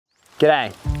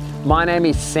G'day, my name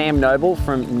is Sam Noble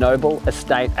from Noble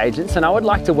Estate Agents, and I would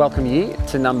like to welcome you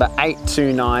to number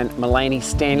 829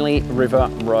 Maleny-Stanley River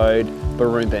Road,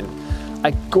 Baroombin.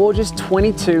 A gorgeous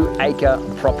 22-acre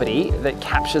property that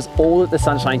captures all that the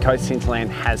Sunshine Coast hinterland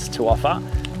has to offer,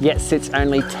 yet sits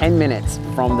only 10 minutes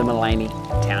from the Maleny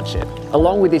township.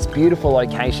 Along with this beautiful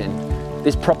location,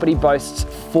 this property boasts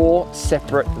 4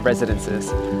 separate residences.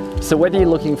 So whether you're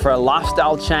looking for a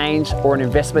lifestyle change or an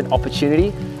investment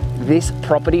opportunity, this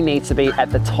property needs to be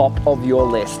at the top of your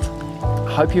list.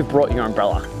 I hope you've brought your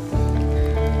umbrella.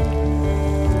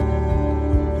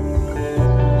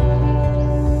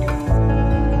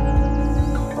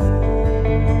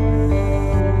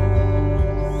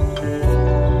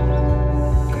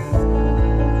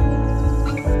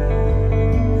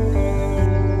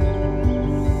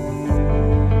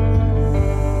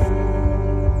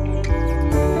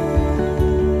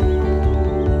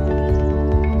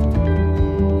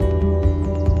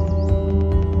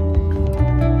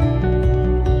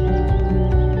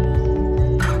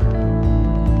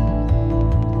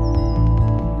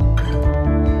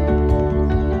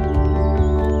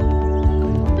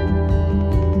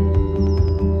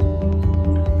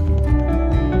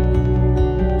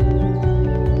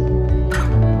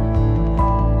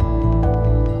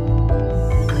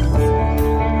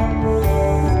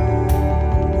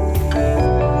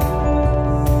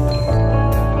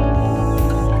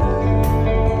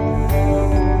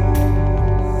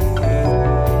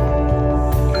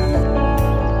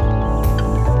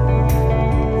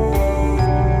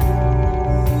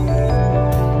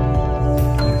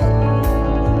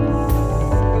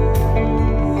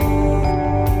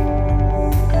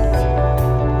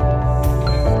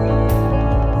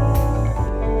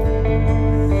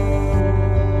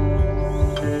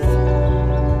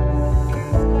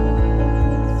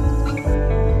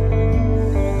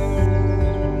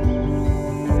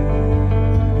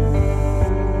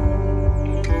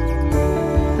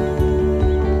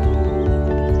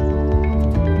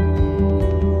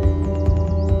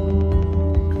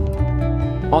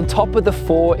 On top of the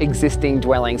 4 existing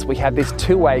dwellings, we have this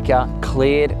 2-acre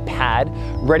cleared pad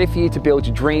ready for you to build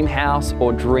your dream house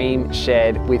or dream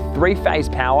shed with 3-phase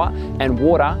power and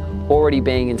water already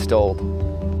being installed.